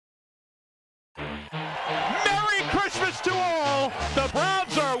The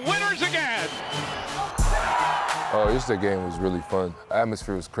Browns are winners again. Oh, yesterday game was really fun. The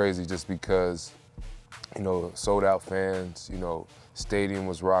atmosphere was crazy just because, you know, sold out fans, you know, stadium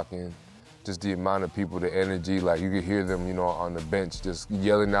was rocking. Just the amount of people, the energy, like you could hear them, you know, on the bench just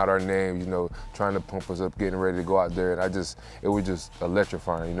yelling out our name, you know, trying to pump us up, getting ready to go out there. And it was just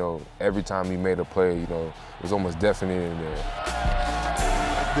electrifying, you know. Every time we made a play, you know, it was almost deafening in there.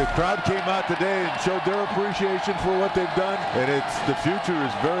 The crowd came out today and showed their appreciation for what they've done, and the future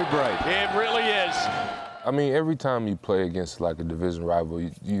is very bright. It really is. I mean, every time you play against like a division rival,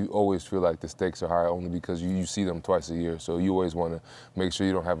 you always feel like the stakes are high only because you see them twice a year. So you always want to make sure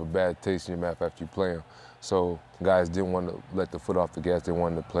you don't have a bad taste in your mouth after you play them. So guys didn't want to let the foot off the gas. They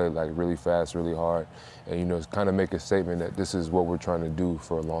wanted to play like really fast, really hard, and you know, kind of make a statement that this is what we're trying to do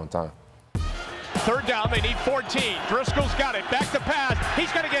for a long time. Third down, they need 14. Driscoll's got it. Back to pass.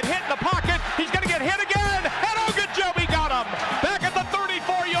 He's going to get hit in the pocket. He's going to get hit again. And Ogunjobi got him. Back at the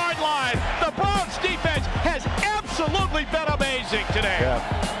 34-yard line. The Browns defense has absolutely been amazing today.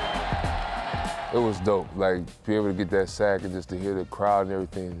 Yeah. It was dope. Like, to be able to get that sack and just to hear the crowd and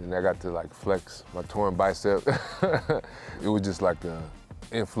everything. And I got to, like, flex my torn bicep. It was just like a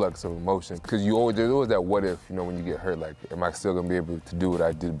influx of emotion, because there's always that what if, you know, when you get hurt, like, am I still gonna be able to do what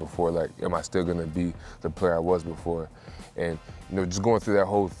I did before? Like, am I still gonna be the player I was before? And, you know, just going through that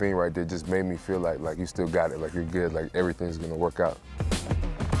whole thing right there just made me feel like you still got it, like you're good, like everything's gonna work out.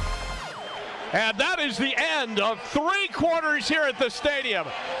 And that is the end of 3 quarters here at the stadium.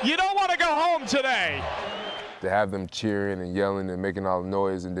 You don't want to go home today. To have them cheering and yelling and making all the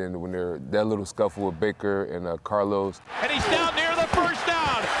noise, and then when that little scuffle with Baker and Carlos. And he's down near the first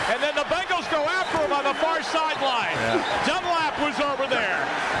down, and then the Bengals go after him on the far sideline. Yeah. Dunlap was over there.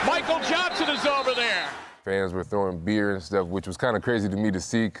 Michael Johnson is over there. Fans were throwing beer and stuff, which was kind of crazy to me to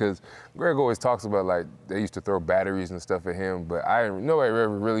see, because Greg always talks about, like, they used to throw batteries and stuff at him, but nobody ever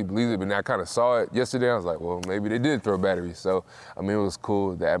really believed it. But then I kind of saw it yesterday. I was like, well, maybe they did throw batteries. So, I mean, it was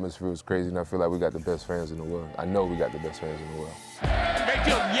cool. The atmosphere was crazy, and I feel like we got the best fans in the world. I know we got the best fans in the world.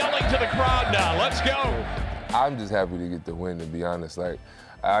 Mayfield yelling to the crowd now. Let's go. I'm just happy to get the win, to be honest. Like,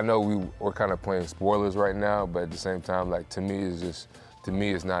 I know we're kind of playing spoilers right now, but at the same time, like, to me,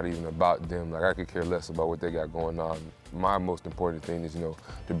 it's not even about them. Like, I could care less about what they got going on. My most important thing is, you know,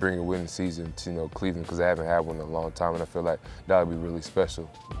 to bring a winning season to, you know, Cleveland, because I haven't had one in a long time, and I feel like that would be really special.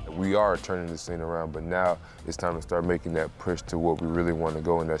 We are turning this thing around, but now it's time to start making that push to what we really want to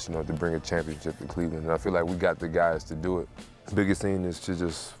go, and that's, you know, to bring a championship to Cleveland. And I feel like we got the guys to do it. The biggest thing is to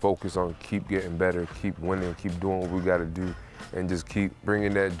just focus on keep getting better, keep winning, keep doing what we got to do, and just keep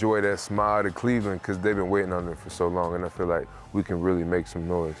bringing that joy, that smile to Cleveland, because they've been waiting on it for so long, and I feel like we can really make some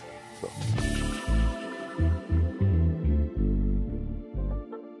noise. So.